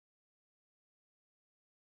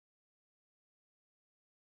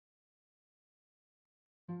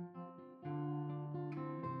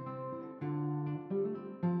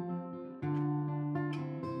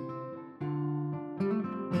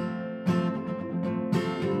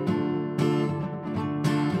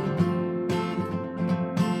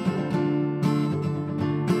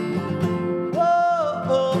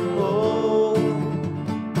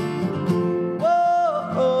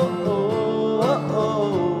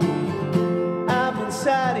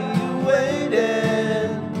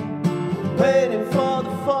Waiting for the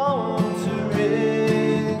phone to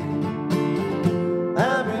ring.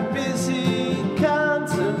 I've been busy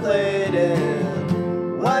contemplating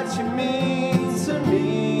what you mean to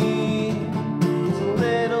me. Some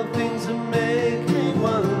little things that make me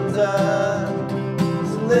wonder,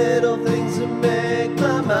 some little things that make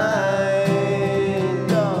my mind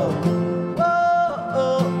go. Oh,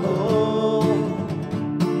 oh, oh.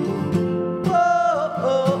 Oh,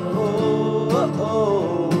 oh, oh,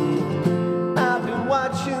 oh.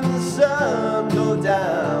 Watching the sun go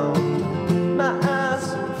down, my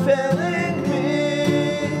eyes are failing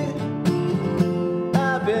me.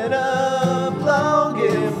 I've been up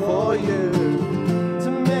longing for you to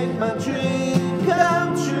make my dream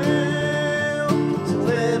come true. Some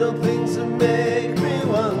little things that make me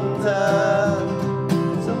wonder,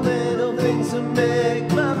 some little things that make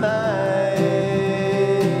my mind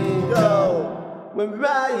go. Where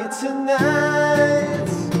are you tonight?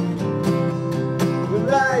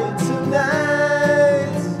 Right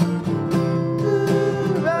tonight,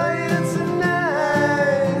 right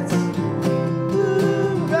tonight,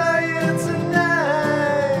 right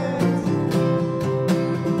tonight.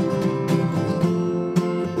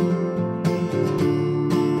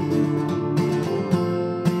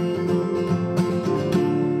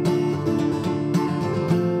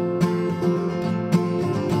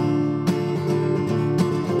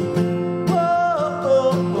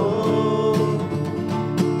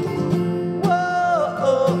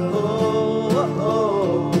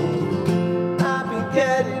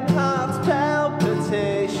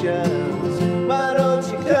 Why don't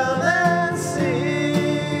you come and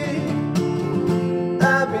see?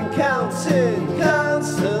 I've been counting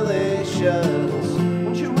constellations.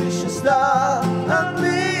 Won't you wish a star on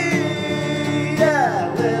me?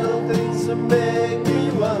 Yeah, little things that make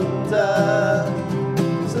me wonder,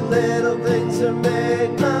 some little things that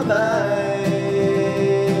make my mind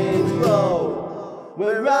grow.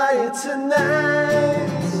 Where are you tonight?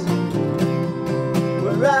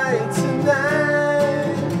 Where are you